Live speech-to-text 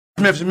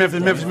Memphis,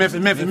 Memphis, Memphis, Memphis,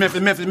 Memphis,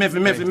 Memphis, Memphis,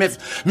 Memphis,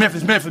 Memphis, Memphis,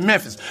 Memphis, Memphis,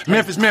 Memphis,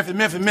 Memphis, Memphis,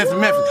 Memphis, Memphis,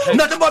 Memphis.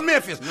 Nothing but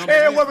Memphis.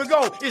 Everywhere we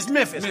go, it's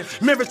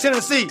Memphis. Memphis,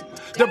 Tennessee,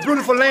 the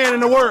beautiful land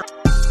in the world.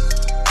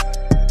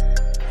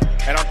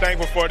 And I'm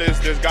thankful for this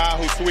guy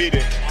who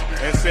tweeted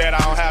and said I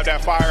don't have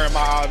that fire in my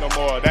eye no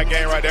more. That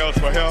game right there was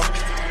for him.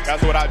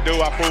 That's what I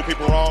do. I prove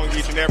people wrong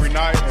each and every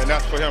night, and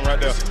that's for him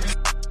right there.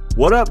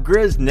 What up,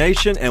 Grizz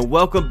Nation, and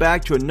welcome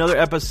back to another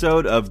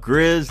episode of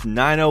Grizz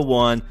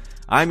 901.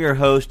 I'm your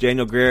host,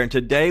 Daniel Greer, and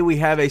today we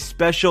have a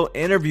special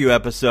interview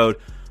episode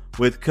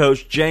with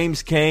Coach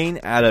James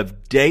Cain out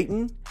of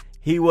Dayton.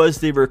 He was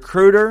the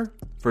recruiter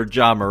for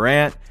Ja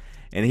Morant,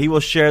 and he will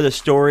share the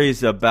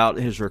stories about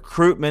his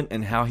recruitment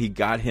and how he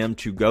got him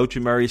to go to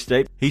Murray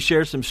State. He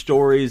shares some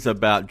stories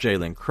about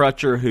Jalen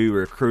Crutcher, who he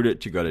recruited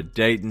to go to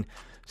Dayton.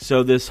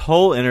 So this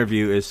whole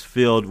interview is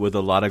filled with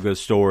a lot of good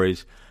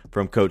stories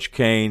from Coach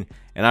Cain,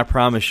 and I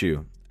promise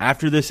you,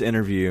 after this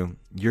interview,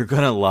 you're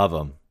going to love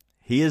him.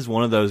 He is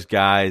one of those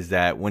guys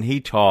that when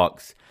he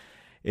talks,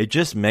 it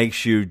just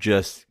makes you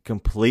just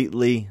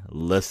completely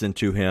listen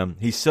to him.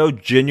 He's so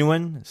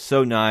genuine,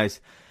 so nice,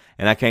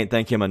 and I can't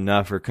thank him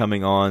enough for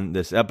coming on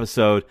this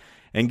episode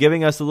and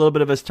giving us a little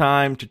bit of his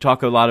time to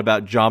talk a lot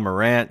about Ja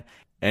Morant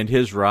and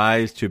his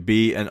rise to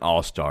be an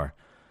all-star.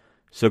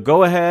 So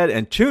go ahead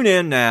and tune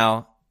in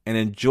now and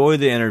enjoy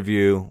the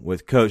interview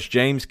with Coach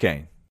James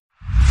Cain.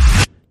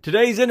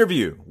 Today's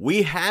interview,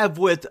 we have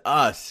with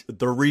us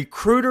the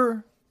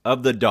recruiter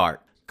of the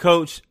Dart,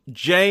 Coach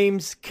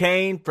James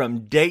Cain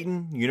from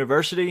Dayton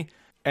University,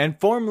 and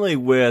formerly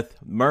with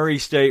Murray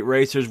State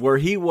Racers, where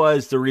he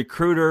was the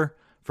recruiter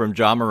from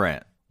Ja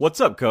Morant.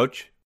 What's up,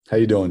 Coach? How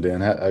you doing,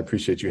 Dan? I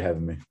appreciate you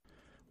having me.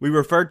 We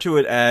refer to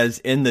it as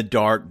In the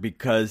Dark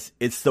because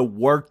it's the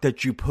work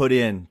that you put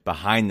in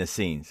behind the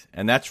scenes,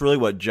 and that's really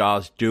what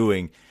Ja's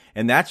doing,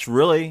 and that's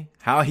really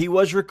how he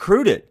was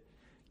recruited.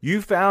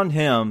 You found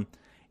him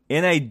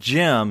in a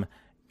gym,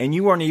 and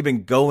you weren't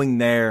even going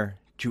there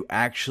to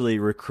actually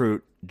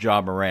recruit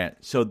Ja Morant.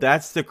 So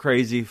that's the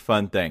crazy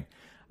fun thing.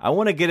 I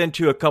want to get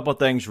into a couple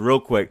things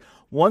real quick.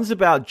 One's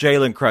about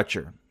Jalen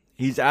Crutcher.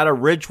 He's out of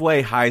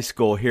Ridgeway High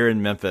School here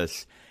in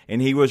Memphis,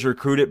 and he was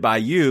recruited by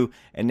you,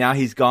 and now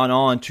he's gone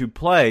on to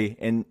play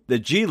in the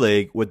G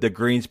League with the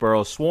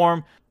Greensboro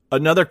Swarm.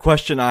 Another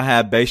question I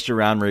have based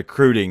around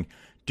recruiting,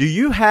 do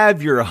you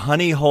have your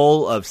honey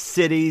hole of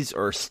cities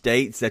or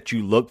states that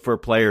you look for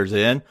players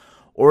in?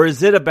 Or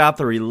is it about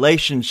the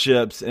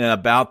relationships and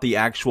about the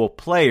actual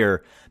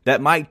player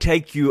that might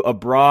take you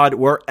abroad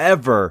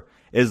wherever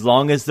as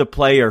long as the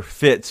player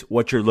fits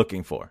what you're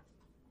looking for?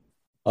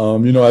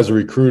 As a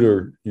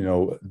recruiter,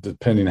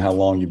 depending how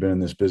long you've been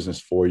in this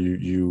business for,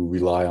 you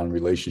rely on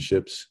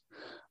relationships.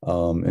 A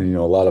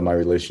lot of my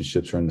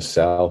relationships are in the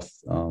South.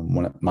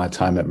 When my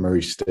time at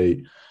Murray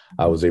State,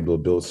 I was able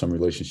to build some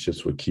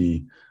relationships with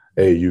key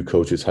AAU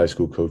coaches, high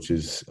school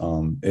coaches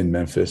in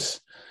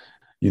Memphis.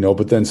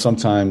 But then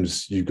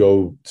sometimes you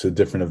go to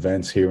different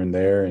events here and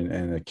there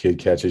and a kid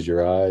catches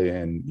your eye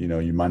and,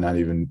 you might not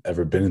even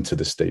ever been into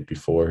the state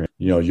before.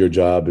 Your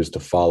job is to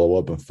follow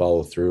up and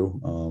follow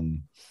through.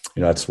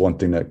 That's one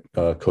thing that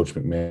Coach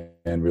McMahon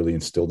really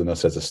instilled in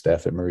us as a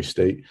staff at Murray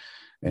State.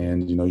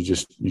 And,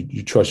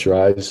 you trust your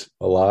eyes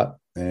a lot.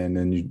 And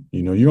then,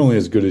 you're only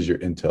as good as your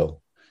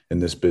intel in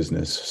this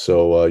business.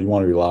 So you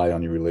want to rely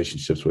on your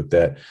relationships with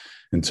that.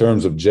 In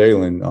terms of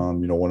Jalen,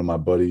 one of my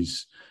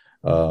buddies,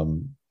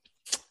 long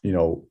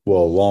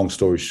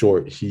story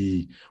short,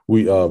 we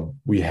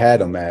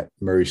had him at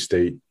Murray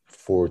State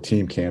for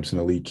team camps and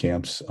elite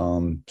camps.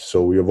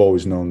 So we have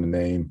always known the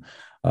name.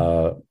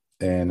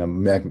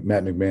 And Matt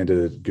McMahon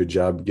did a good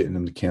job getting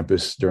him to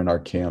campus during our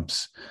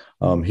camps.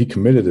 He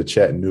committed to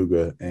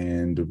Chattanooga,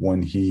 and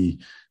when he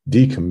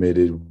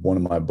decommitted, one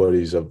of my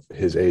buddies of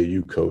his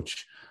AAU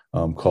coach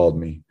called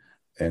me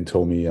and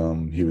told me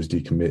he was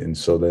decommitting.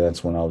 So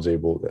that's when I was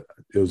able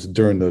 – it was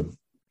during the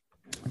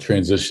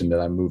transition that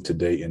I moved to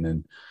Dayton,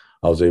 and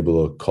I was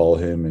able to call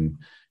him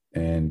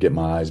and get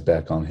my eyes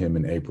back on him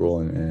in April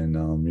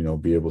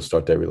and be able to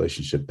start that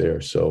relationship there.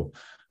 So,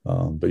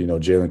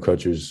 Jalen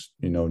Crutcher's,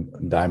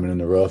 diamond in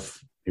the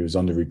rough. He was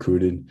under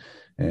recruited,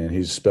 and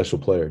he's a special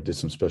player, did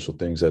some special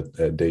things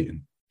at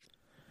Dayton.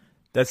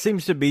 That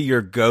seems to be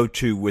your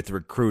go-to with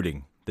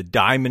recruiting, the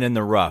diamond in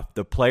the rough,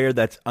 the player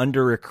that's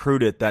under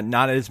recruited that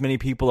not as many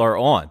people are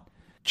on.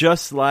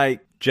 Just like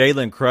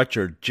Jalen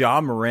Crutcher,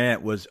 Ja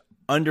Morant was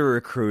under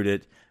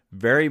recruited,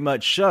 very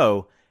much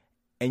so,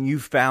 and you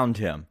found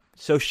him.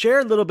 So share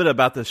a little bit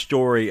about the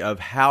story of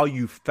how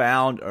you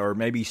found or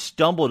maybe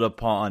stumbled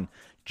upon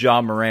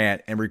Ja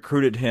Morant and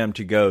recruited him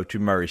to go to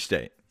Murray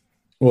State.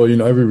 Well,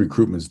 every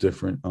recruitment is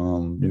different.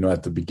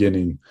 At the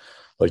beginning,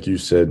 like you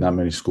said, not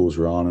many schools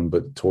were on him,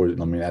 but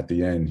at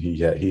the end,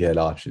 he had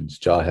options.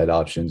 Ja had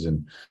options,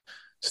 and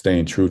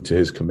staying true to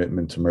his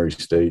commitment to Murray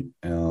State,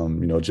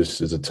 just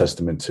as a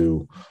testament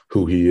to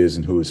who he is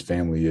and who his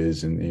family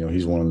is. And,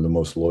 he's one of the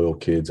most loyal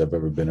kids I've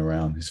ever been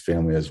around, his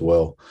family as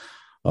well.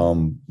 I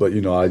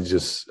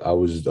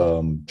was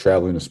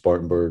traveling to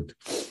Spartanburg,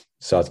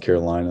 South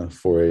Carolina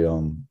for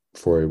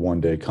a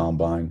one-day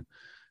combine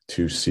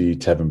to see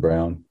Tevin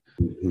Brown,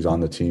 who's on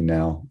the team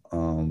now.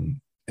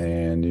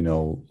 And, you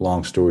know,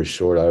 long story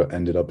short, I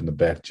ended up in the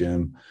back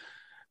gym.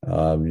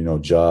 You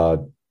know, Ja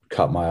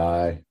caught my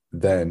eye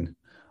then.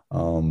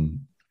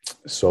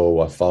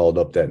 So I followed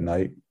up that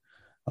night,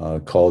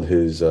 called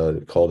his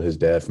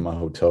dad from my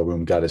hotel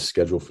room, got his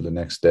schedule for the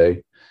next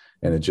day.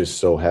 And it just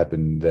so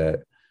happened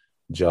that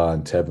Ja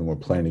and Tevin were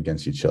playing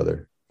against each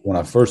other. When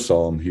I first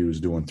saw him, he was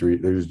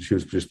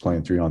just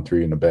playing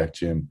 3-on-3 in the back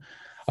gym.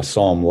 I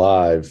saw him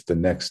live the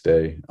next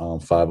day,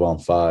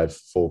 5-on-5,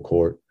 full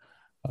court.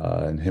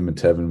 And him and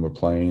Tevin were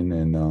playing.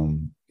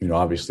 And, you know,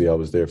 obviously I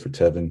was there for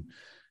Tevin.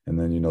 And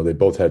then, you know, they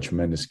both had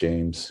tremendous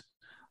games.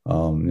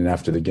 And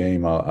after the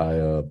game,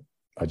 I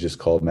just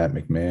called Matt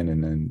McMahon,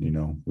 and then, you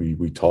know,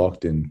 we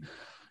talked and,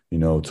 you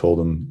know, told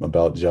him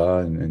about Ja,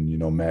 and you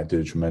know, Matt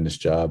did a tremendous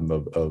job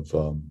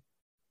of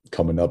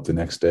coming up the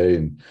next day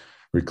and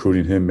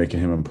recruiting him, making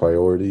him a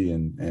priority,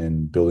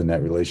 and building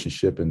that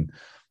relationship. And,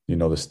 you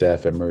know, the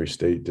staff at Murray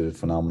State did a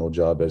phenomenal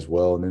job as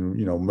well. And then,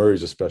 you know,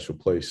 Murray's a special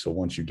place. So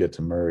once you get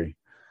to Murray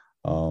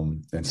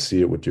and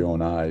see it with your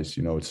own eyes,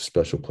 you know, it's a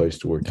special place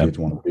to where kids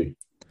want to be.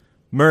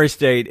 Murray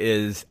State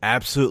is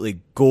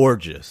absolutely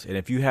gorgeous, and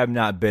if you have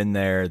not been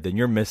there, then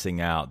you're missing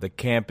out. The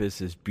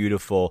campus is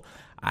beautiful.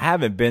 I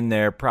haven't been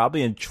there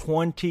probably in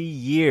 20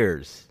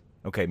 years.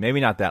 Okay, maybe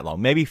not that long,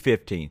 maybe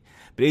 15.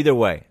 But either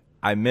way,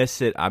 I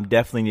miss it. I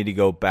definitely need to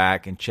go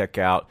back and check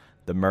out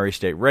the Murray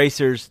State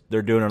Racers.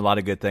 They're doing a lot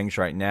of good things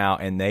right now,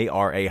 and they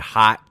are a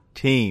hot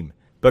team.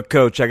 But,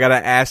 Coach, I got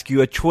to ask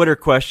you a Twitter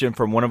question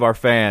from one of our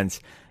fans.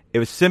 It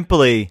was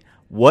simply,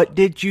 what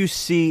did you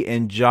see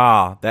in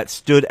Ja that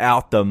stood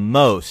out the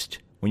most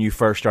when you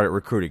first started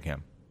recruiting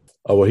him?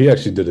 Oh, well, he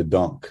actually did a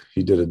dunk.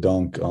 He did a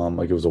dunk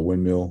like it was a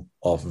windmill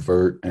off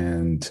vert,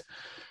 and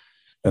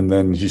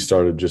then he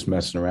started just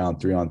messing around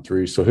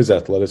 3-on-3. So his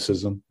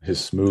athleticism, his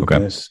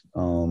smoothness,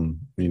 you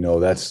know,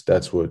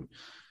 that's what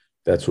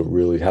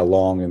really, how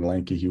long and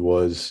lanky he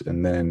was.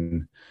 And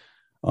then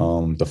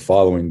the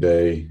following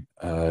day,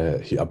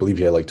 I believe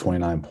he had like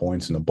 29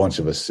 points and a bunch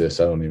of assists.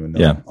 I don't even know.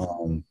 Yeah.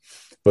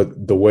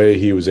 But the way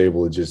he was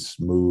able to just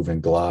move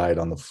and glide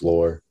on the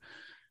floor,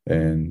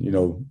 and, you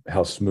know,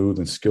 how smooth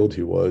and skilled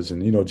he was.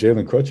 And, you know,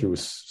 Jalen Crutcher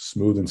was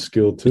smooth and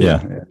skilled too.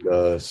 Yeah.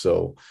 And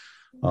so,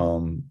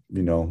 you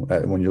know,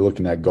 when you're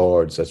looking at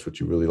guards, that's what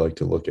you really like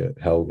to look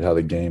at, how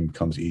the game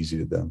comes easy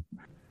to them.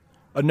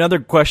 Another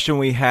question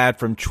we had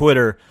from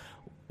Twitter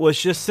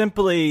was just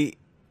simply,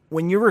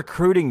 when you're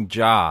recruiting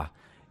Ja,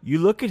 you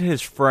look at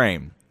his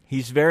frame.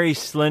 He's very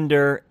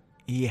slender.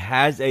 He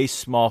has a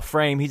small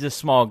frame. He's a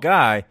small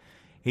guy.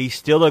 He's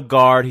still a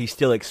guard. He's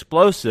still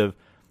explosive.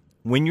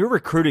 When you're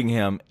recruiting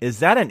him, is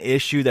that an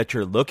issue that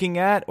you're looking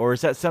at, or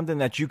is that something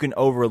that you can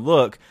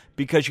overlook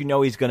because you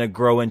know he's going to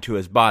grow into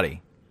his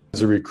body?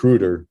 As a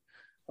recruiter,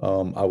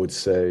 I would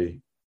say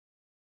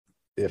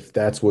if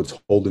that's what's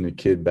holding a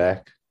kid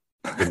back,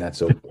 then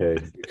that's okay,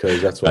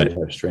 because that's what we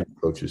have strength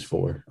coaches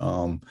for.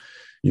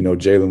 You know,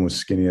 Jalen was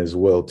skinny as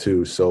well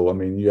too. So, I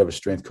mean, you have a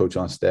strength coach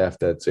on staff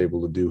that's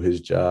able to do his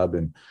job.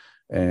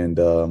 And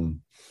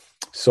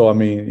so, I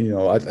mean, you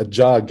know,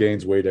 Ja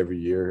gains weight every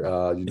year.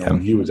 You know,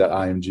 when he was at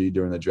IMG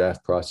during the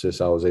draft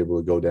process, I was able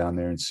to go down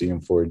there and see him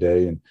for a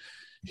day. And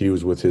he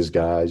was with his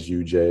guys,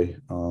 UJ,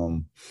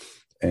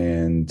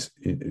 and,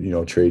 you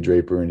know, Trey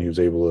Draper, and he was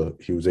able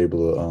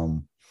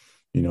to,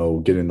 you know,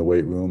 get in the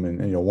weight room. And,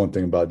 you know, one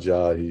thing about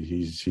Ja,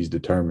 he's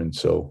determined.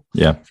 So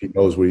if he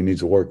knows what he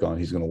needs to work on,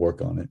 he's going to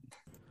work on it.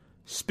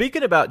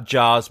 Speaking about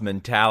Ja's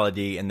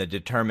mentality and the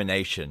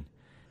determination,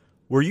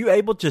 were you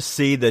able to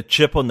see the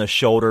chip on the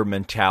shoulder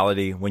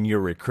mentality when you're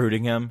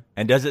recruiting him?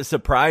 And does it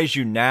surprise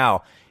you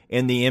now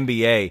in the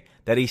NBA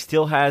that he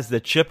still has the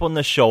chip on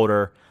the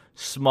shoulder,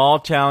 small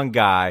town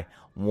guy,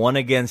 one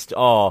against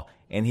all,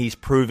 and he's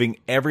proving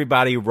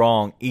everybody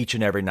wrong each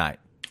and every night?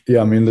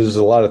 Yeah, I mean, there's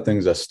a lot of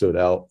things that stood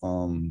out.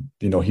 You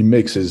know, he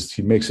makes his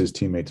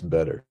teammates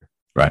better.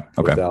 Right.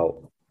 Okay.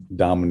 Without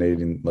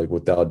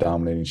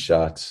dominating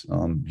shots.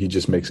 He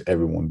just makes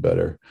everyone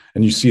better.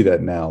 And you see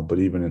that now, but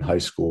even in high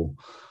school,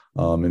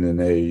 and in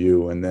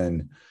AAU. And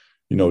then,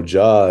 you know,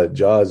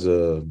 Ja's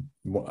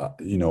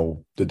you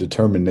know, the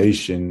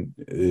determination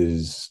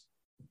is,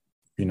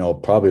 you know,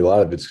 probably a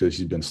lot of it's because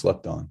he's been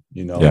slept on,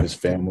 you know, his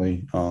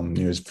family, you know,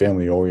 he's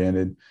family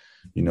oriented.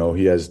 You know,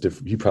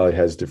 he probably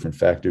has different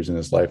factors in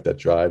his life that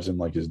drives him,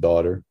 like his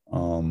daughter.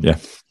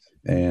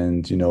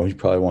 And, you know, he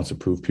probably wants to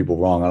prove people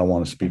wrong. I don't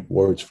want to speak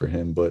words for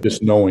him, but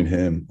just knowing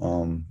him,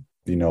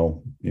 you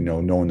know,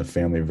 knowing the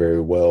family very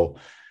well.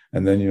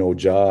 And then, you know,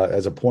 Ja,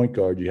 as a point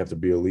guard, you have to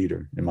be a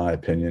leader, in my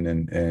opinion.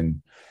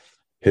 And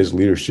his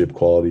leadership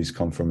qualities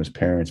come from his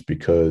parents,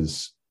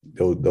 because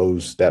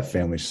that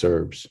family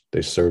serves.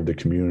 They served the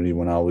community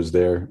when I was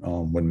there,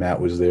 when Matt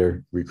was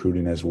there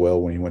recruiting as well,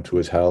 when he went to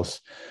his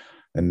house.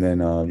 And then,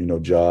 you know,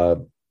 Ja,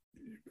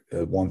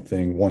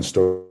 one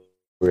story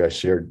I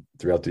shared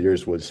throughout the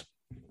years was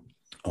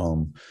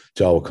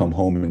Ja would come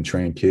home and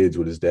train kids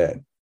with his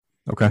dad.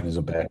 Okay. In his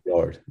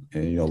backyard,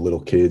 and, you know, little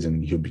kids,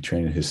 and he'll be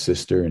training his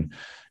sister. And,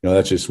 you know,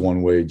 that's just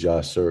one way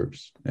Ja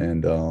serves.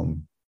 And,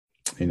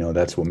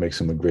 that's what makes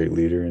him a great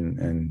leader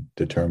and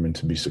determined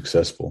to be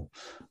successful.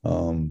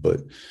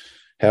 But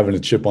having a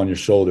chip on your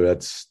shoulder,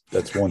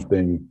 that's one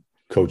thing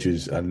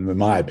coaches, in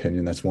my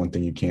opinion, that's one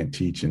thing you can't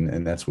teach.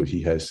 And that's what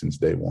he has since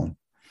day one.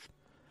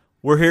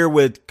 We're here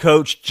with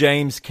Coach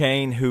James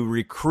Cain, who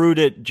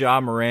recruited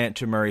Ja Morant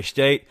to Murray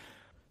State.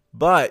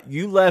 But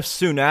you left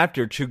soon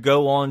after to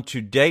go on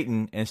to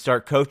Dayton and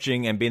start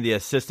coaching and being the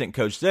assistant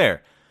coach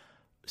there.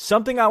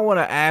 Something I want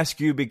to ask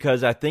you,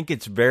 because I think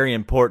it's very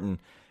important.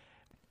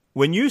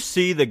 When you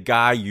see the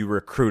guy you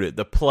recruited,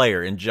 the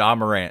player in Ja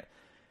Morant,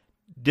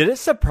 did it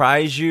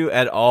surprise you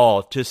at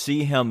all to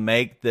see him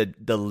make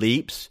the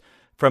leaps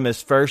from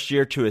his first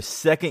year to his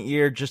second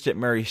year just at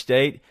Murray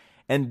State,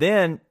 and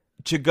then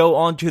to go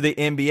on to the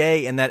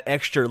NBA and that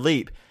extra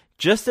leap?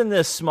 Just in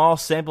this small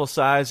sample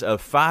size of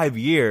 5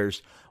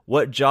 years,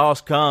 what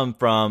Ja's come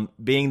from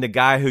being the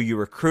guy who you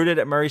recruited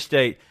at Murray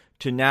State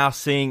to now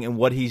seeing and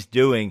what he's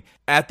doing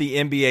at the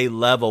NBA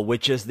level,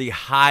 which is the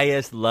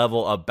highest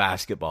level of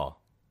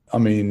basketball. I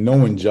mean,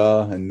 knowing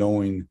Ja and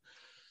knowing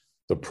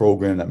the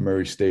program that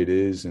Murray State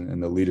is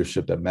and the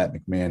leadership that Matt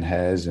McMahon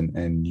has,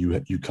 and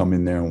you come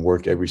in there and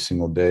work every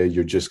single day,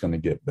 you're just going to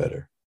get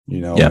better,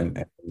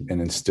 and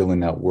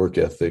instilling that work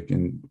ethic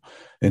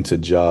into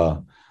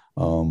Ja.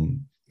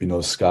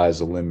 The sky's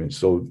the limit.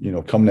 So,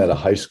 coming out of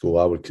high school,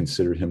 I would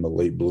consider him a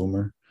late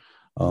bloomer,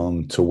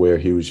 to where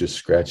he was just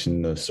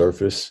scratching the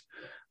surface.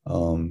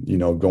 Going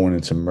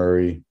into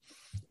Murray,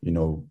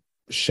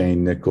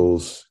 Shane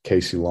Nichols,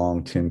 Casey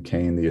Long, Tim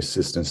Kaine, the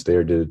assistants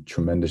there did a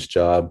tremendous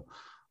job,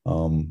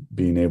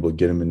 being able to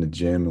get him in the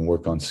gym and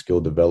work on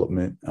skill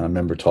development. I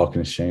remember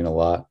talking to Shane a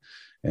lot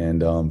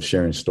and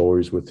sharing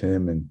stories with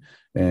him,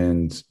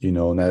 and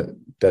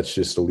that's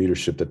just the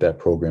leadership that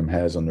program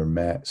has under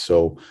Matt.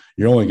 So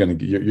you're going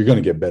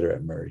to get better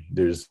at Murray.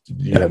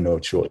 You have no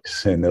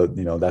choice, and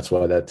that's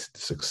why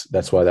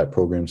that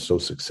program's so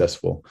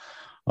successful.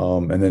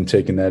 And then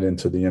taking that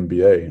into the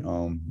NBA,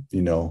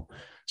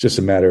 it's just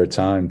a matter of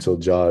time until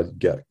Ja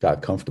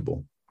got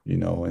comfortable,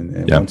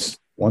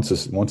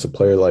 once a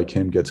player like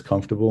him gets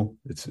comfortable,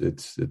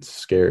 it's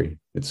scary.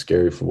 It's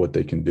scary for what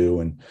they can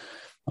do, and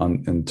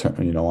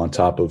on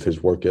top of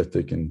his work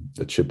ethic and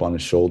the chip on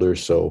his shoulder.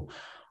 So,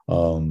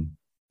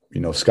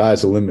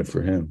 sky's the limit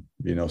for him.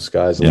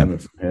 Sky's the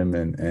limit for him,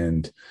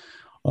 and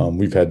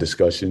we've had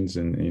discussions,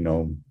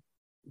 and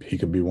he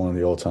could be one of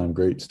the all-time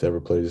greats to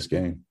ever play this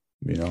game.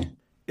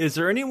 Is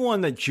there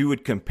anyone that you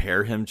would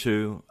compare him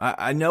to?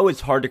 I know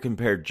it's hard to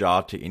compare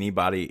Ja to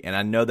anybody, and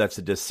I know that's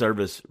a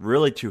disservice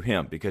really to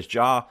him, because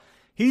Ja,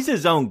 he's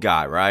his own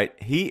guy, right?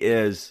 He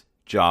is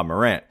Ja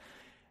Morant.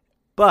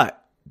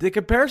 But the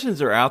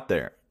comparisons are out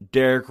there.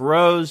 Derrick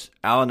Rose,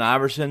 Allen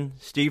Iverson,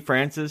 Steve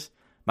Francis.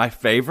 My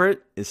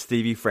favorite is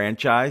Stevie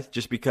Franchise,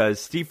 just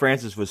because Steve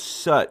Francis was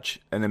such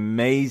an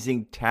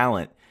amazing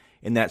talent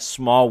in that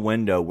small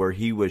window where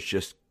he was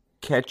just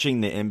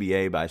catching the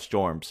NBA by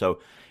storm. So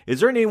is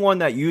there anyone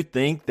that you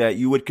think that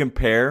you would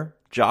compare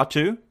Ja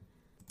to?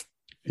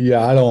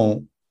 Yeah, I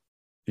don't.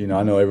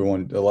 I know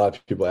a lot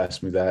of people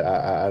ask me that.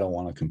 I don't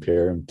want to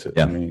compare him to.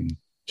 Yeah. I mean,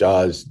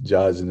 Ja's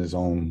in his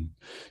own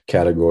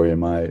category in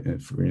my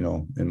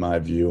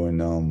view,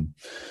 and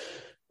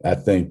I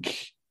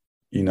think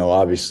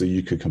obviously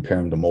you could compare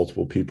him to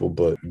multiple people,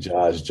 but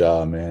Ja's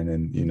Ja, man,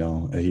 and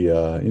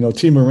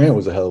T Morant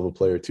was a hell of a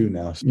player too.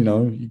 Now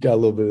you got a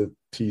little bit of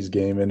T's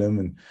game in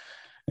him,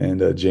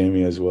 and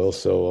Jamie as well.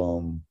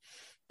 So,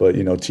 but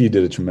T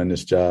did a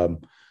tremendous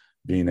job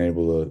being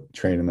able to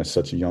train him at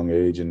such a young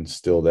age and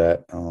instill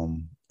that.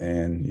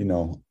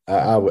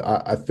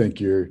 I think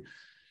your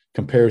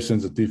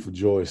comparison's a thief of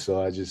joy.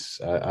 So I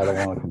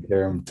don't want to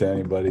compare him to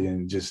anybody,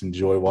 and just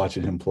enjoy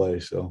watching him play.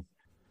 So.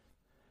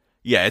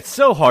 Yeah, it's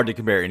so hard to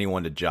compare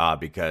anyone to Ja,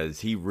 because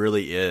he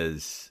really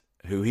is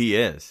who he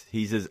is.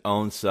 He's his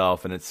own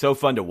self, and it's so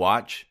fun to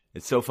watch.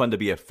 It's so fun to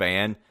be a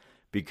fan,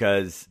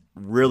 because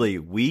really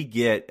we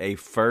get a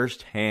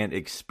first-hand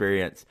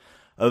experience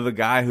of a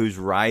guy who's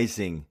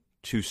rising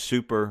to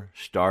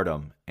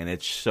superstardom, and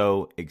it's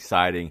so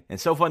exciting and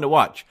so fun to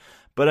watch.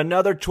 But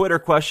another Twitter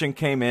question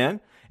came in,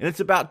 and it's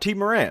about T.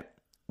 Morant.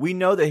 We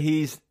know that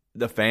he's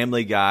the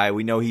family guy.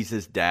 We know he's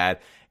his dad,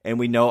 and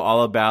we know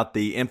all about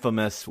the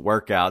infamous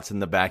workouts in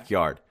the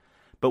backyard.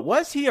 But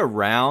was he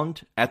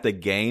around at the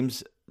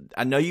games?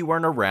 I know you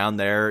weren't around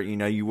there.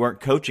 You weren't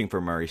coaching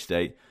for Murray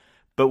State.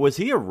 But was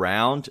he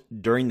around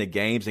during the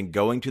games and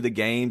going to the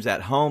games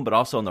at home, but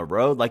also on the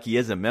road like he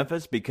is in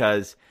Memphis?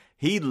 Because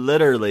he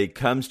literally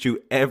comes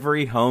to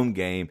every home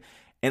game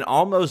and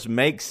almost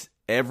makes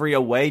every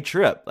away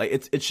trip. Like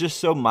it's just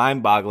so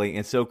mind-boggling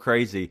and so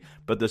crazy.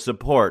 But the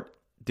support,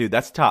 dude,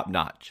 that's top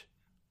notch.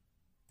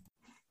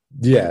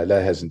 Yeah,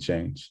 that hasn't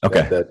changed.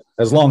 Okay. That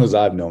as long as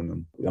I've known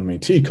him. I mean,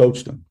 T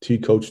coached him.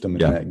 In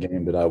that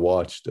game that I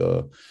watched,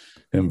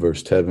 him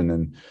versus Tevin.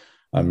 And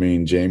I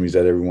mean, Jamie's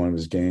at every one of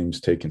his games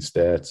taking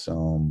stats.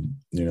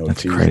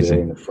 That's T's crazy.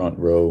 there in the front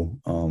row.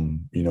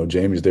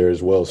 Jamie's there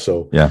as well.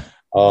 So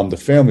the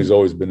family's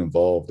always been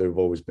involved. They've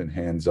always been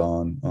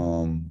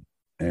hands-on.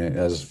 And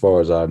as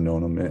far as I've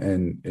known them,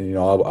 and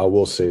I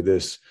will say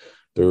this,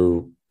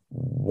 they're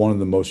one of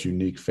the most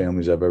unique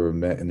families I've ever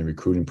met in the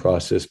recruiting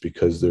process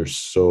because they're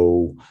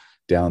so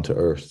down to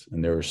earth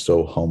and they were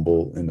so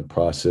humble in the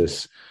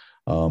process.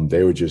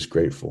 They were just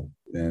grateful.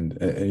 And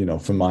you know,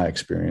 from my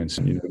experience,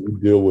 you know,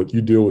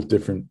 you deal with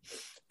different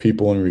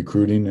people in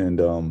recruiting, and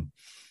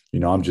you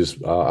know,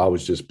 I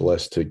was just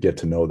blessed to get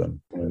to know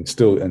them and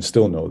still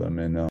know them,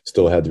 and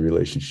still had the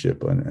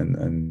relationship,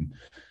 and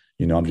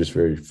you know, I'm just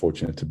very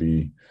fortunate to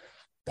be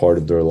part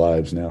of their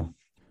lives now.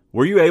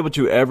 Were you able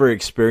to ever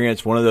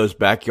experience one of those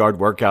backyard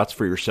workouts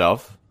for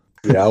yourself?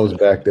 Yeah, I was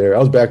back there. I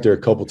was back there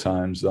a couple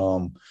times.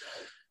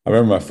 I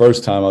remember my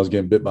first time I was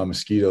getting bit by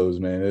mosquitoes,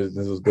 man.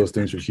 Those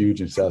things were huge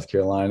in South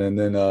Carolina. And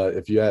then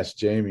if you ask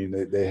Jamie,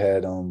 they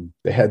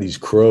had these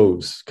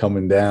crows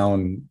coming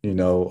down, you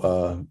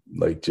know,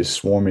 like just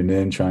swarming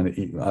in, trying to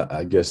eat.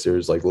 I guess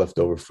there's like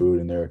leftover food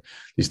in there.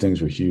 These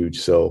things were huge.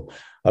 So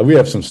we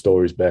have some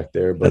stories back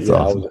there. But that's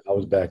awesome. I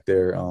was back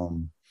there.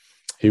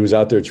 He was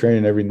out there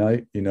training every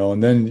night, you know.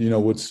 And then, you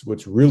know,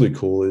 what's really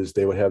cool is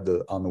they would have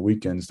on the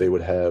weekends, they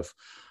would have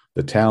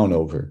the town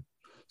over.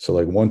 So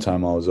like one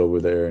time I was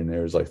over there and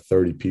there was like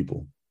 30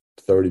 people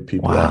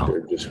wow. out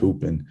there just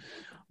hooping.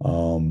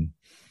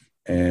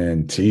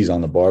 And T's on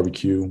the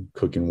barbecue,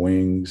 cooking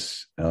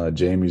wings.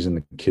 Jamie's in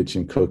the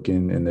kitchen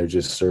cooking, and they're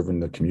just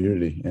serving the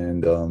community.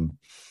 And,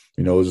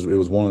 you know, it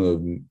was one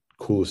of the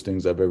coolest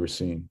things I've ever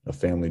seen a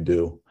family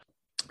do.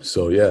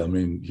 So, yeah, I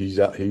mean,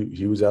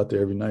 he was out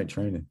there every night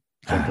training.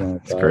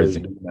 That's crazy.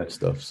 Doing that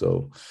stuff.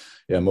 So,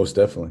 yeah, most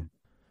definitely.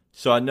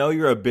 So I know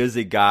you're a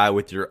busy guy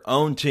with your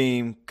own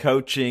team,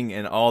 coaching,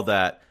 and all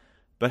that.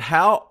 But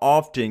how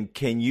often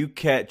can you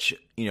catch,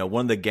 you know,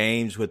 one of the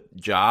games with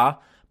Ja,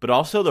 but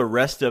also the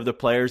rest of the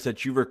players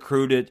that you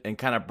recruited and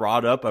kind of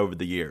brought up over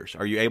the years?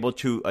 Are you able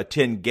to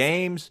attend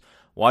games,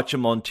 watch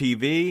them on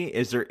TV?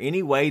 Is there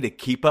any way to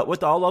keep up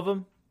with all of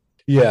them?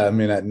 Yeah, I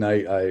mean, at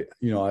night, I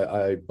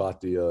bought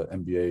the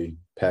NBA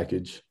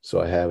package, so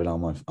I have it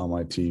on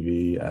my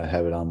TV. I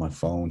have it on my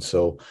phone,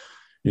 so.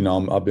 You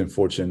know, I've been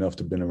fortunate enough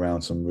to have been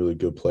around some really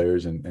good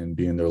players and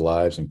be in their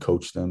lives and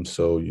coach them.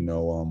 So, you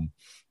know,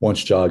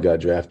 once Ja got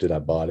drafted, I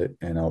bought it,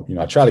 and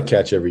I try to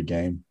catch every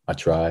game. I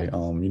try.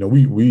 You know,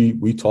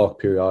 we talk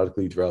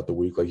periodically throughout the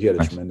week. Like he had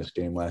a tremendous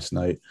game last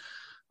night.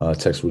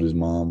 Text with his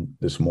mom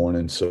this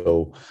morning.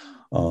 So,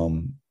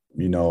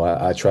 you know,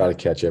 I try to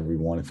catch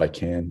everyone if I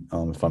can.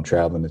 If I'm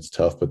traveling, it's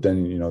tough. But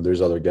then, you know, there's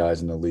other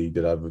guys in the league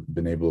that I've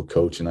been able to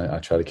coach, and I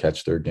try to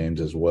catch their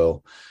games as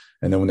well.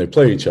 And then when they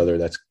play each other,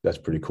 that's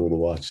pretty cool to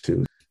watch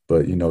too.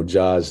 But, you know,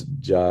 Ja's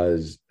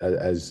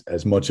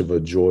as much of a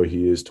joy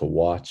he is to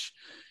watch,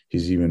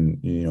 he's even,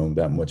 you know,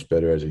 that much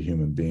better as a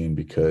human being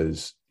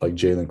because like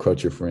Jalen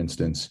Crutcher, for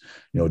instance,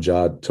 you know,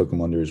 Ja took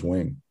him under his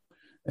wing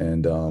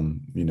and,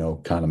 you know,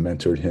 kind of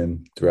mentored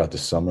him throughout the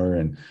summer.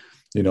 And,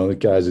 you know, the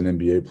guy's an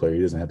NBA player.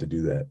 He doesn't have to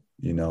do that,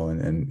 you know,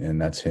 and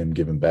that's him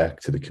giving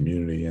back to the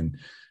community. And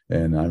I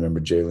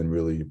remember Jalen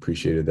really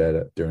appreciated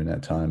that during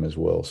that time as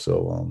well.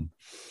 So,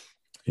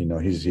 you know,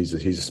 he's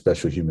a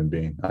special human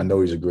being. I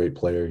know he's a great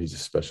player. He's a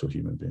special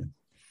human being.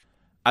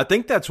 I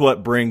think that's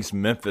what brings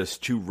Memphis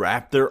to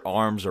wrap their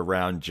arms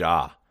around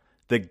Ja,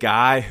 the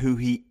guy who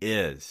he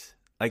is.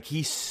 Like,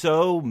 he's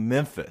so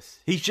Memphis.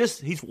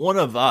 He's one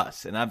of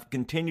us. And I've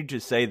continued to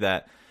say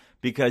that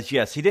because,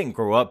 yes, he didn't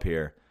grow up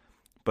here,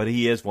 but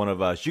he is one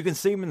of us. You can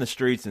see him in the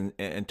streets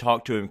and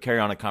talk to him, carry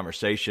on a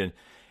conversation,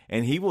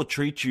 and he will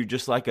treat you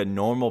just like a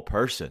normal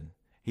person.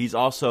 He's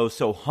also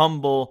so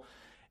humble,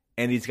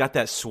 and he's got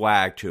that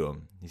swag to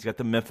him. He's got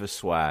the Memphis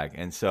swag.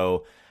 And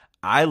so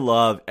I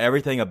love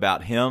everything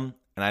about him,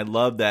 and I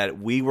love that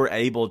we were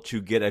able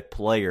to get a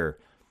player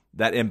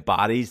that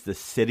embodies the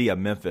city of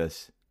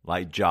Memphis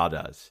like Ja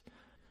does.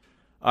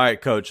 All right,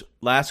 Coach,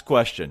 last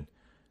question.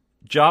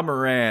 Ja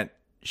Morant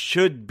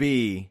should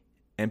be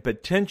and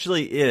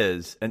potentially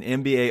is an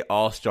NBA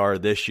All-Star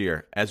this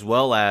year, as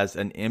well as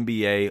an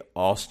NBA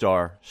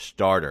All-Star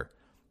starter.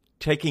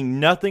 Taking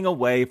nothing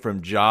away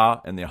from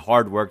Ja and the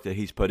hard work that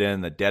he's put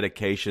in, the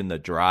dedication, the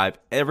drive,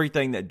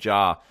 everything that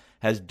Ja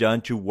has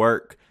done to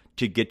work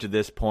to get to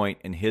this point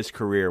in his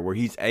career where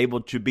he's able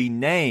to be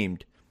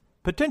named,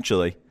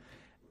 potentially,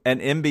 an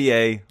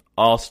NBA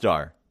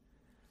All-Star.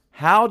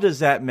 How does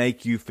that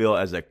make you feel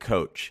as a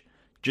coach?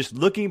 Just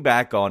looking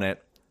back on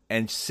it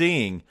and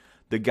seeing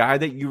the guy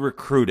that you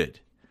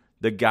recruited,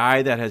 the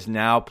guy that has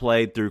now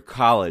played through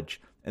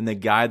college, and the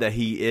guy that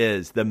he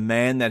is, the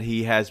man that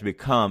he has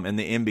become in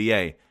the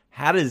NBA,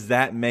 how does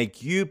that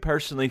make you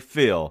personally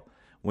feel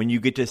when you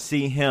get to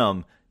see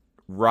him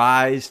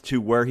rise to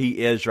where he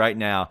is right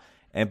now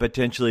and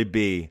potentially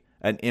be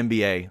an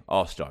NBA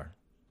All-Star?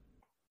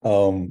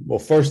 Well,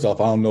 first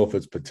off, I don't know if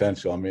it's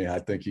potential. I mean, I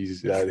think he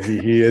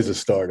is a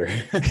starter.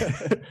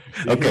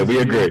 Okay, we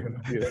agree.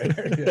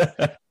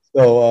 Yeah.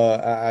 So,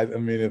 I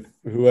mean, if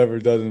whoever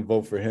doesn't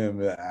vote for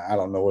him, I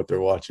don't know what they're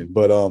watching.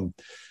 But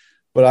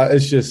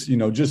it's just, you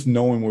know, just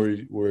knowing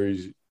where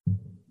he's,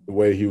 the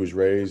way he was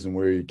raised and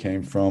where he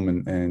came from,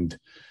 and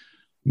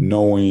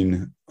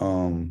knowing,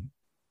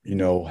 you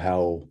know,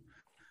 how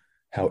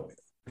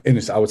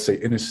innocent, I would say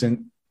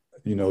innocent,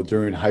 you know,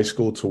 during high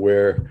school, to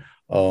where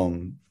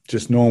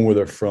just knowing where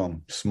they're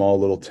from, small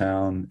little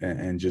town,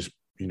 and just,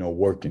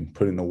 working,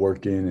 putting the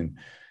work in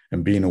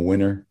and being a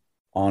winner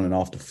on and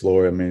off the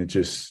floor. I mean, it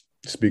just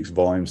speaks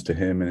volumes to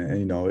him.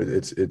 And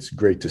it's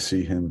great to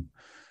see him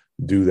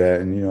do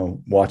that.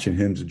 And, watching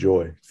him's a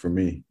joy for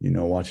me,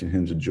 watching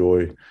him's a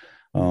joy.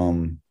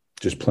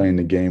 Just playing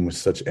the game with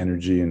such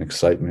energy and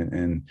excitement.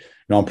 And,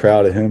 I'm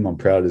proud of him. I'm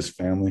proud of his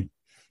family.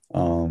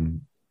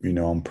 I'm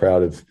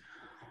proud of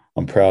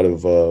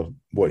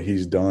what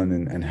he's done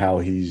and how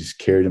he's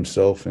carried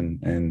himself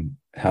and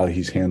how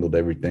he's handled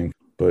everything.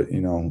 But,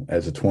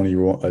 as a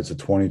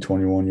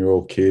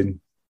 21-year-old kid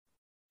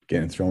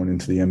getting thrown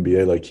into the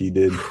NBA like he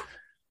did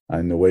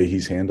and the way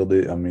he's handled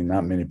it, I mean,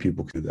 not many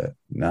people can do that.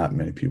 Not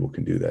many people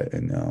can do that.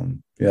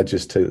 And that's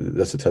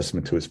a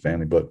testament to his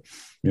family. But,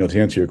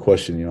 to answer your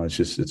question,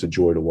 it's a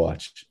joy to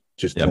watch,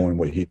 just knowing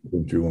what he's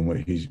been through and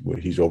what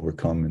he's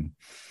overcome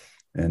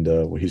and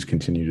what he's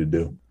continued to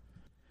do.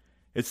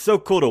 It's so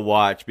cool to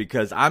watch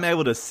because I'm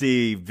able to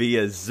see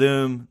via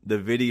Zoom the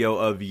video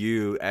of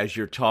you as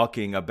you're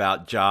talking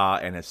about Ja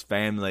and his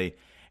family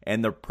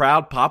and the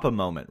proud papa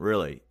moment,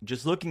 really.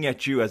 Just looking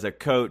at you as a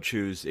coach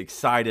who's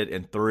excited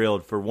and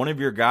thrilled for one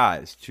of your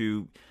guys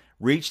to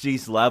reach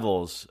these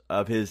levels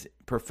of his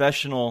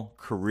professional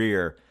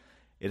career,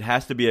 it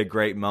has to be a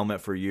great moment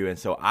for you. And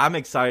so I'm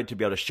excited to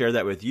be able to share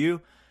that with you.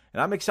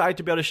 And I'm excited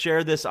to be able to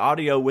share this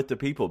audio with the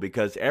people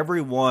because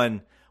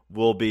everyone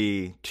will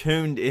be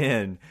tuned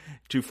in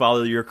to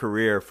follow your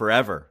career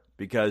forever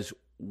because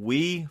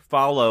we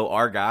follow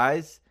our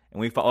guys and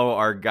we follow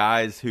our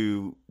guys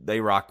who they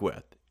rock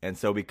with. And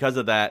so because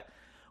of that,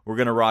 we're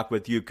going to rock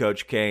with you,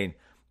 Coach Kane.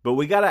 But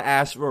we got to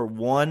ask for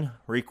one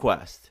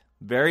request.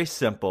 Very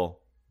simple.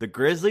 The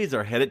Grizzlies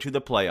are headed to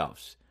the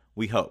playoffs,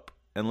 we hope.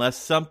 Unless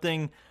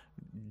something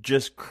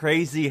just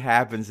crazy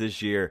happens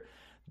this year,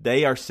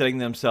 they are setting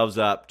themselves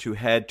up to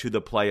head to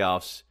the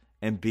playoffs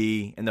and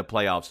be in the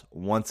playoffs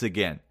once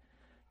again.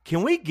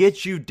 Can we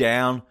get you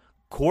down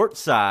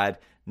courtside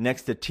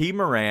next to T.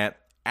 Morant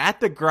at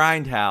the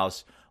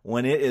Grindhouse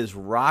when it is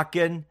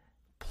rocking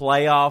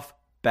playoff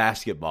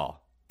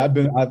basketball?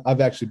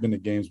 I've actually been to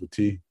games with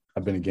T.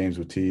 I've been to games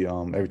with T.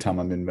 Every time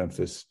I'm in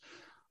Memphis,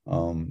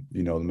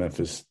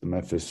 the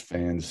Memphis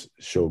fans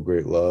show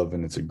great love,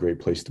 and it's a great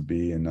place to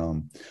be.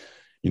 And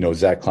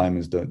Zach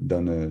Kleiman's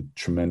done a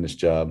tremendous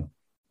job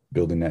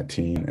building that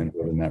team and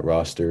building that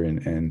roster,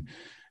 and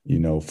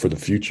for the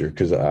future,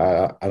 because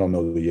I don't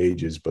know the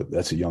ages, but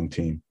that's a young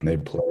team and they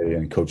play,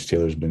 and Coach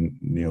Taylor's been,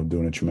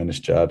 doing a tremendous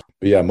job.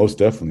 But yeah, most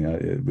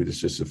definitely. It's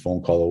just a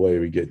phone call away.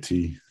 We get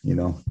T,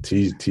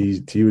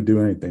 T would do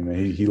anything,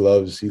 man. He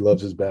loves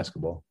his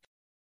basketball.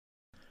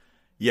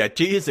 Yeah,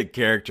 T is a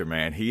character,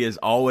 man. He is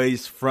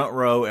always front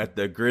row at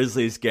the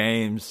Grizzlies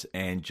games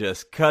and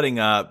just cutting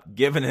up,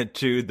 giving it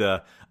to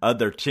the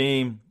other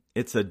team.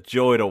 It's a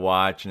joy to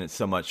watch and it's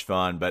so much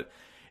fun, but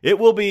it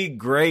will be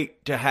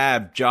great to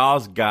have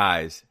Ja's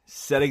guys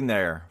sitting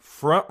there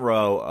front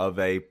row of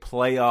a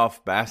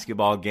playoff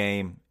basketball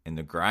game in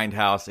the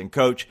Grindhouse. And,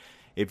 Coach,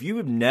 if you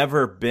have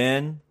never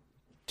been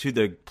to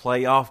the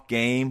playoff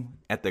game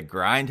at the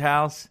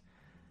Grindhouse,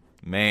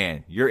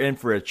 man, you're in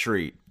for a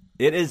treat.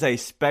 It is a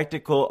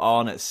spectacle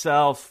all in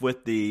itself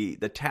with the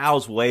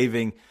towels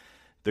waving,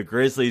 the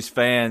Grizzlies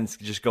fans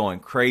just going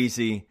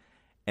crazy.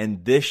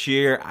 And this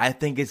year, I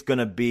think it's going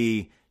to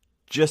be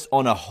just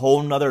on a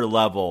whole nother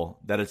level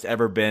that it's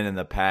ever been in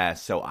the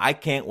past. So I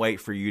can't wait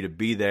for you to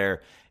be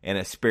there and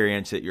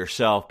experience it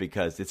yourself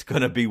because it's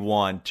going to be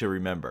one to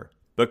remember.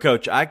 But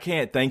Coach, I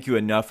can't thank you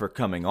enough for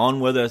coming on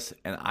with us,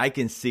 and I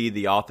can see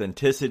the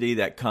authenticity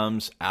that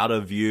comes out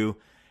of you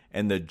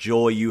and the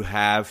joy you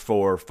have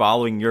for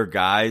following your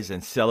guys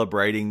and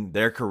celebrating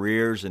their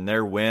careers and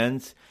their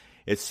wins.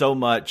 It's so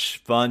much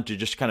fun to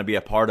just kind of be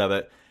a part of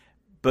it.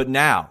 But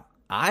now,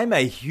 I'm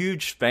a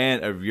huge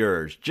fan of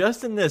yours.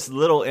 Just in this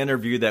little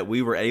interview that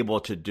we were able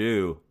to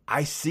do,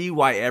 I see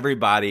why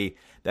everybody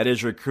that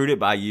is recruited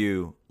by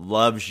you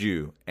loves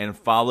you and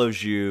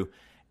follows you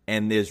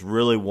and is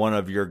really one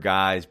of your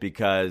guys,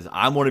 because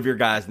I'm one of your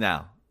guys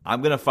now.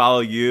 I'm going to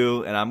follow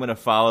you, and I'm going to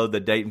follow the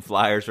Dayton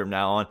Flyers from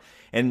now on.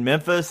 And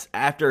Memphis,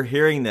 after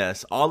hearing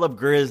this, all of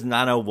Grizz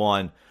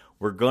 901,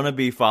 we're going to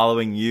be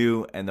following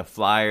you and the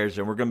Flyers,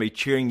 and we're going to be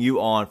cheering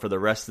you on for the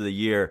rest of the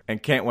year,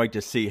 and can't wait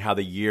to see how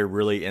the year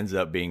really ends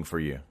up being for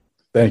you.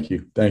 Thank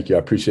you. I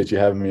appreciate you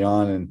having me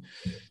on,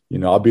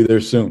 and, I'll be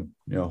there soon.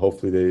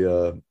 Hopefully they,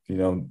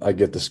 I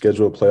get the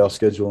playoff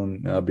schedule,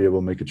 and I'll be able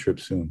to make a trip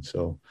soon.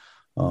 So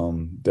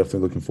definitely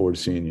looking forward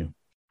to seeing you.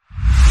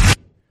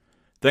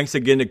 Thanks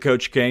again to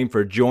Coach Kane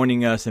for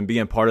joining us and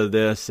being part of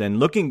this, and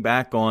looking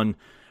back on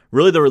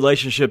really the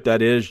relationship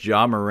that is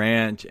Ja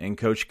Morant and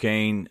Coach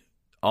Kane,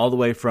 all the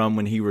way from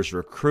when he was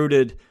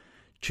recruited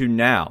to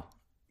now.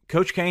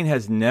 Coach Kane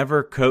has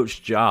never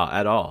coached Ja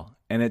at all.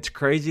 And it's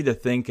crazy to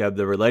think of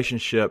the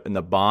relationship and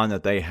the bond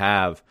that they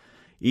have,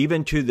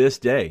 even to this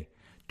day,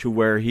 to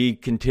where he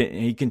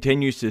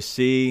continues to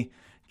see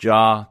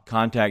Ja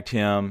contact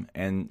him,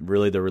 and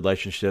really the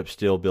relationship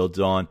still builds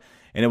on.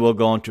 And it will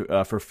go on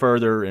to, for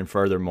further and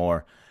further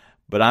more.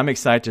 but I'm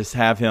excited to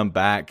have him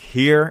back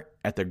here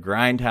at the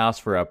Grindhouse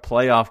for a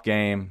playoff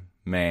game.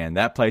 Man,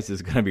 that place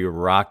is going to be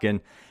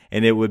rocking,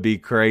 and it would be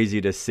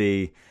crazy to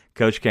see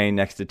Coach Kane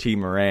next to T.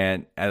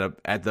 Morant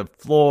at the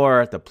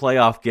floor at the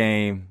playoff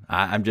game.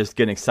 I'm just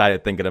getting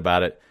excited thinking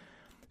about it.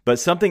 But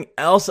something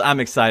else I'm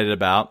excited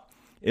about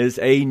is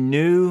a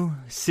new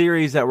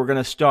series that we're going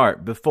to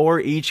start before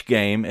each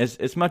game,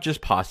 as much as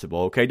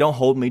possible. Okay, don't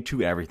hold me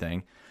to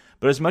everything,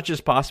 but as much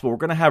as possible, we're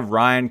going to have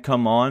Ryan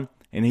come on,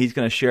 and he's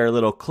going to share a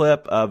little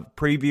clip of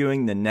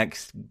previewing the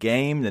next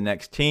game, the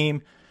next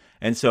team.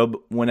 And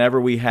so whenever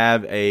we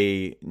have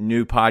a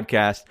new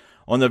podcast,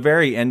 on the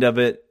very end of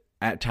it,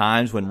 at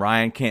times when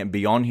Ryan can't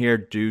be on here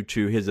due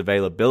to his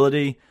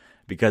availability,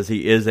 because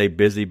he is a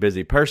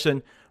busy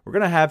person, we're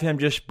going to have him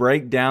just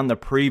break down the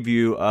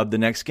preview of the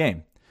next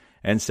game.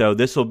 And so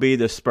this will be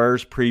the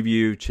Spurs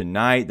preview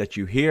tonight that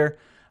you hear.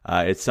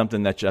 It's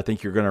something that I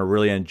think you're going to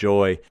really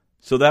enjoy.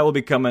 So that will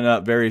be coming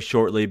up very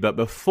shortly. But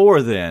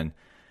before then,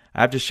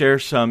 I have to share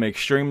some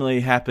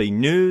extremely happy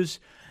news.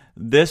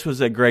 This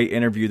was a great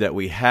interview that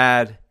we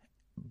had.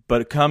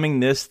 But coming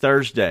this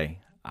Thursday,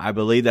 I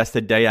believe that's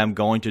the day I'm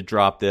going to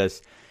drop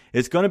this,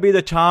 it's going to be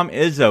the Tom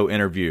Izzo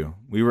interview.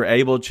 We were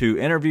able to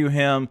interview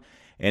him,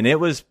 and it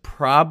was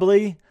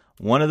probably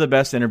one of the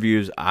best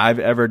interviews I've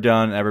ever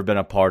done, ever been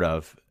a part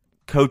of.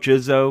 Coach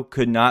Izzo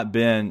could not have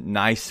been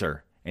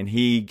nicer, and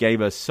he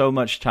gave us so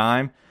much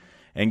time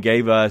and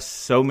gave us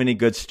so many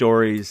good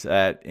stories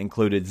that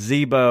included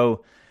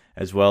Zebo,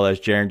 as well as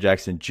Jaren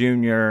Jackson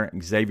Jr.,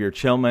 Xavier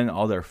Tillman,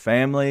 all their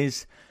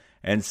families.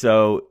 And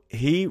so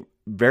he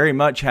very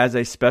much has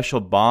a special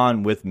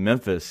bond with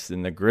Memphis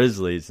and the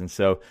Grizzlies. And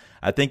so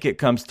I think it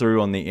comes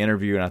through on the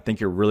interview, and I think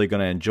you're really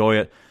going to enjoy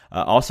it.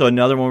 Also,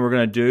 another one we're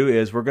going to do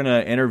is we're going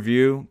to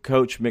interview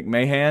Coach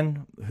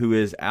McMahon, who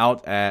is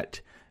out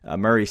at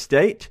Murray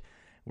State.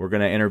 We're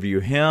going to interview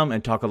him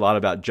and talk a lot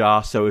about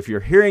Ja. So if you're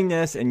hearing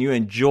this and you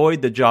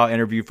enjoyed the Ja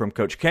interview from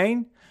Coach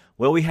Kane,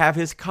 well, we have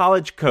his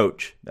college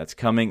coach that's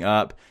coming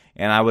up,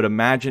 and I would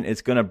imagine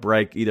it's going to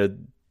break either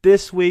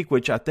this week,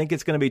 which I think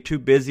it's going to be too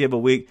busy of a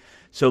week.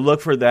 So look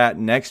for that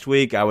next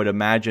week. I would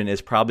imagine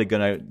it's probably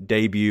going to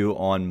debut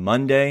on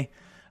Monday.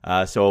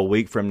 So a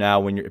week from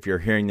now, if you're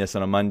hearing this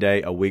on a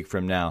Monday, a week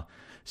from now.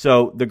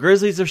 So the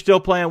Grizzlies are still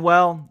playing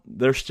well.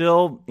 They're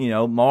still,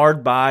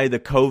 marred by the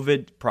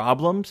COVID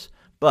problems,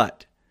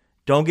 but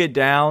don't get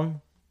down.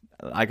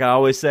 Like I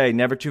always say,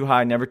 never too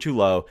high, never too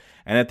low.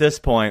 And at this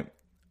point,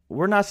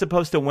 we're not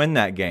supposed to win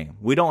that game.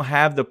 We don't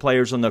have the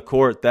players on the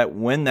court that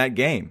win that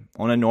game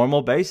on a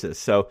normal basis.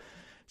 So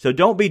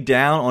don't be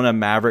down on a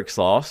Mavericks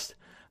loss.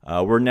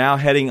 We're now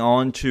heading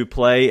on to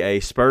play a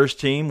Spurs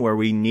team where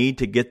we need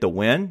to get the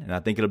win, and I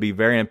think it'll be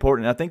very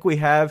important. I think we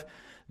have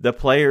the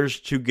players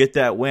to get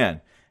that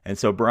win. And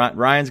so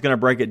Ryan's going to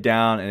break it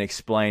down and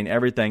explain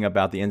everything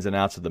about the ins and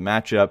outs of the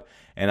matchup,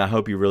 and I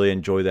hope you really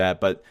enjoy that.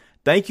 But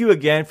thank you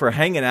again for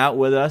hanging out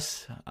with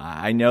us.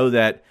 I know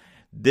that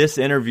this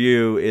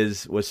interview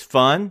was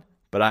fun,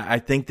 but I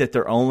think that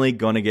they're only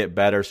going to get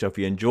better. So if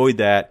you enjoyed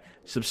that,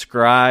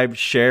 subscribe,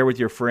 share with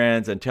your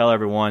friends, and tell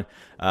everyone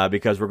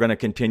because we're going to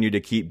continue to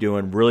keep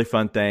doing really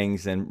fun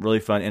things and really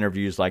fun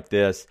interviews like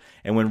this.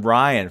 And when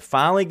Ryan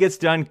finally gets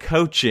done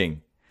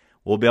coaching,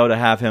 we'll be able to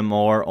have him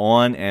more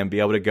on and be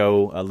able to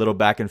go a little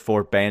back and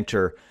forth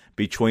banter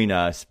between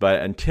us.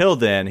 But until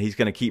then, he's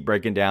going to keep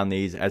breaking down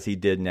these as he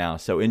did now.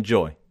 So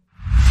enjoy.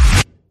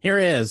 Here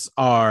is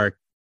our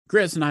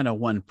Grizz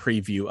 901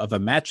 preview of a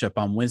matchup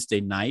on Wednesday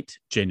night,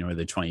 January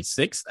the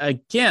 26th,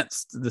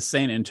 against the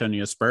San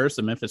Antonio Spurs.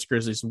 The Memphis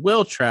Grizzlies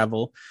will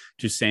travel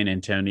to San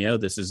Antonio.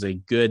 This is a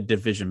good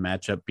division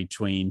matchup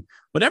between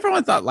what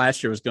everyone thought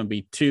last year was going to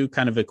be two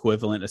kind of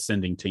equivalent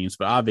ascending teams,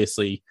 but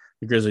obviously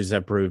the Grizzlies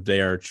have proved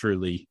they are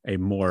truly a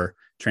more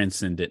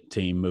transcendent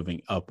team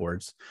moving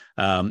upwards.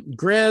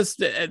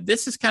 Grizz,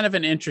 this is kind of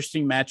an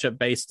interesting matchup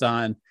based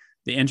on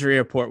the injury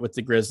report with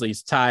the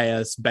Grizzlies.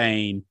 Tyus,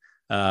 Bane,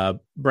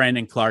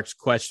 Brandon Clark's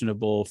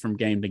questionable from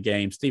game to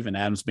game. Steven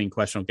Adams being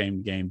questionable game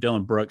to game.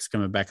 Dylan Brooks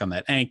coming back on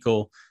that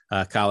ankle.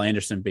 Kyle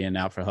Anderson being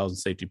out for health and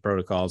safety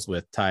protocols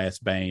with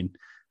Tyus, Bane,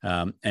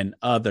 and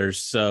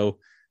others. So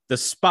the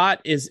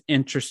spot is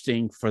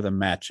interesting for the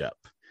matchup.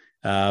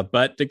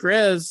 But the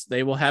Grizz,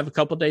 they will have a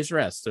couple days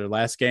rest. Their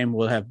last game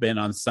will have been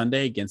on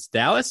Sunday against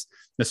Dallas.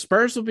 The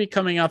Spurs will be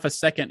coming off a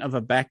second of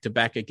a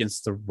back-to-back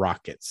against the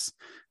Rockets.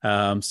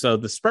 So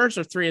the Spurs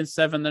are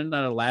 3-7. They're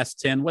not a last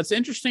 10. What's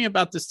interesting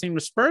about this team,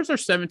 the Spurs are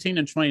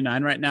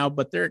 17-29 right now,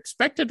 but their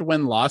expected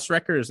win-loss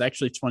record is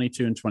actually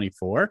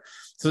 22-24.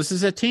 So this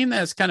is a team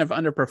that is kind of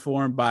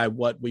underperformed by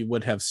what we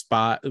would have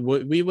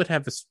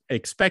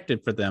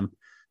expected for them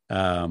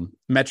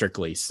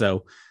metrically.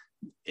 So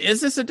is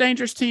this a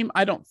dangerous team?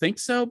 I don't think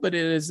so, but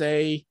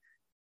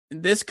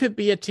this could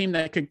be a team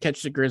that could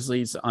catch the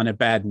Grizzlies on a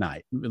bad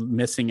night,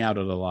 missing out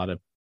on a lot of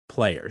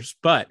players.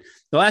 But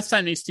the last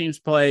time these teams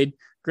played,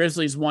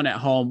 Grizzlies won at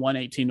home,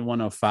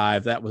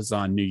 118-105. That was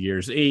on New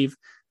Year's Eve.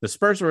 The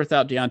Spurs were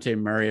without Dejounte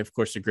Murray. Of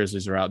course, the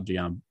Grizzlies are out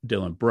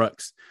Dylan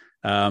Brooks.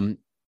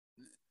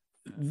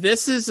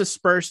 This is a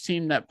Spurs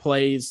team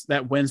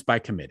that wins by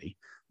committee.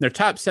 Their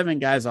top 7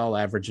 guys all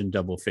average in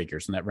double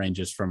figures, and that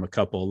ranges from a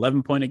couple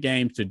 11-point a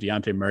game to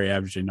Dejounte Murray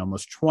averaging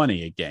almost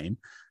 20 a game.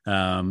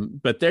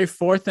 But they're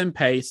 4th in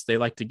pace. They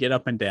like to get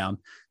up and down.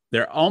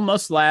 They're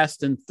almost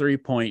last in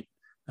 3-point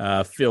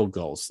field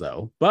goals,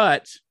 though.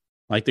 But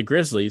like the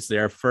Grizzlies, they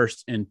are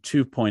first in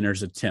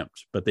 2-pointers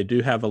attempt, but they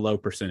do have a low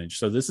percentage.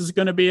 So this is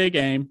going to be a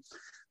game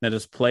that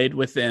is played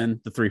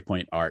within the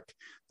 3-point arc.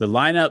 The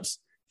lineups,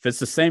 if it's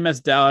the same as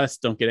Dallas,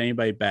 don't get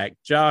anybody back.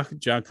 John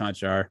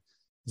Conchar,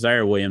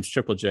 Zaire Williams,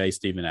 Triple J,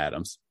 Steven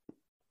Adams.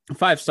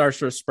 5 stars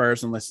for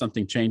Spurs unless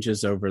something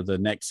changes over the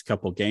next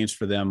couple games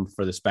for them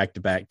for this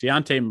back-to-back.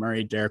 Dejounte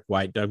Murray, Derek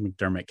White, Doug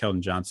McDermott,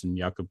 Keldon Johnson,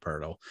 Jakob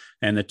Poeltl.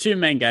 And the 2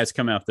 main guys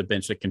coming off the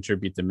bench that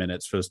contribute the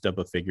minutes for those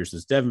double figures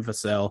is Devin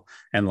Vassell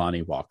and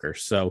Lonnie Walker.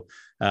 So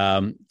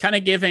kind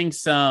of giving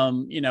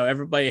some,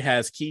 everybody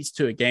has keys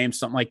to a game,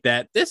 something like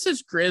that. This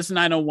is Grizz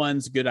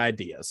 901's good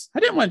ideas. I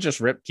didn't want to just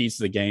rip keys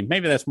to the game.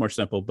 Maybe that's more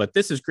simple, but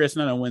this is Grizz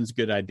 901's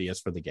good ideas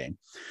for the game.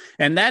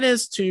 And that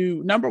is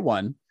to, number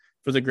 1,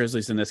 for the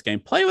Grizzlies in this game,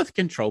 play with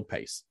controlled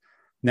pace.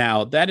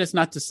 Now, that is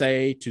not to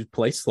say to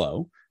play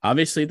slow.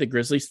 Obviously, the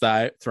Grizzlies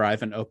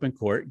thrive in open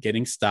court,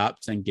 getting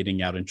stops and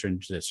getting out in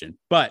transition.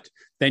 But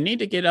they need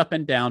to get up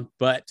and down,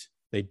 but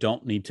they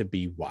don't need to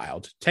be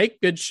wild. Take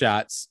good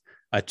shots,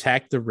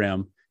 attack the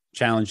rim,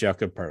 challenge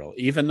Jakob Poeltl.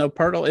 Even though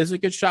Poeltl is a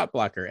good shot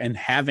blocker and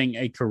having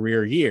a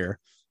career year,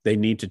 they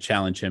need to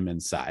challenge him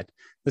inside.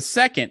 The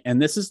second,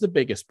 and this is the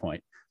biggest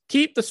point,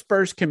 keep the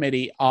Spurs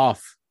committee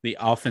off the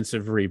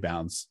offensive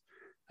rebounds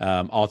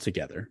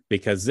altogether,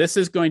 because this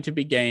is going to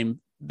be a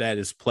game that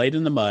is played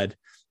in the mud.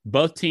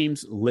 Both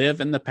teams live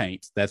in the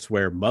paint. That's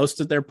where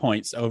most of their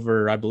points,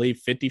 over, I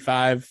believe,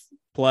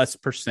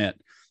 55+%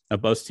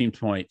 of both teams'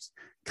 points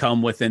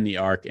come within the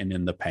arc and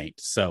in the paint.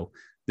 So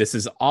this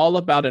is all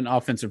about an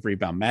offensive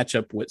rebound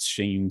matchup, which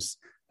seems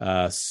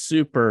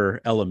super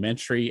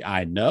elementary,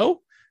 I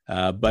know.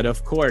 But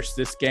of course,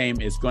 this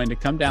game is going to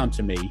come down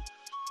to me.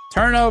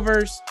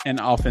 Turnovers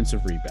and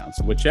offensive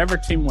rebounds. Whichever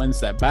team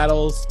wins that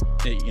battles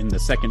in the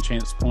second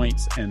chance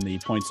points and the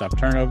points off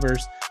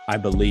turnovers, I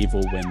believe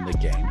will win the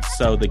game.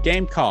 So the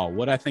game call,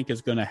 what I think is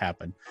going to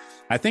happen.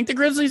 I think the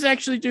Grizzlies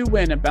actually do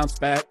win and bounce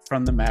back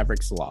from the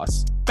Mavericks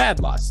loss. Bad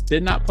loss.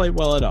 Did not play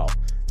well at all.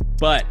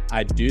 But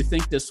I do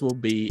think this will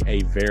be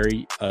a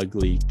very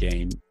ugly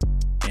game.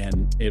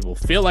 And it will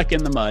feel like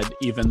in the mud,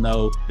 even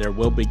though there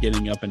will be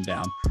getting up and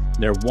down.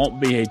 There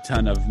won't be a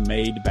ton of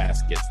made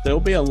baskets. There'll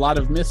be a lot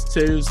of missed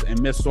 2s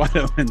and missed wide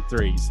open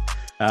 3s.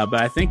 But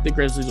I think the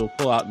Grizzlies will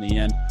pull out in the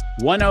end.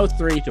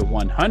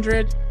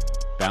 103-100.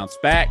 Bounce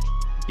back.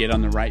 Get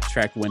on the right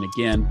track. Win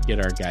again.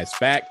 Get our guys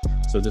back.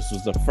 So this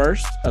was the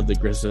first of the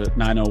Grizz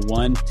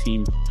 901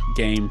 team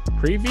game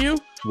preview.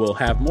 We'll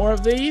have more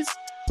of these.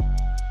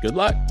 Good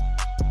luck.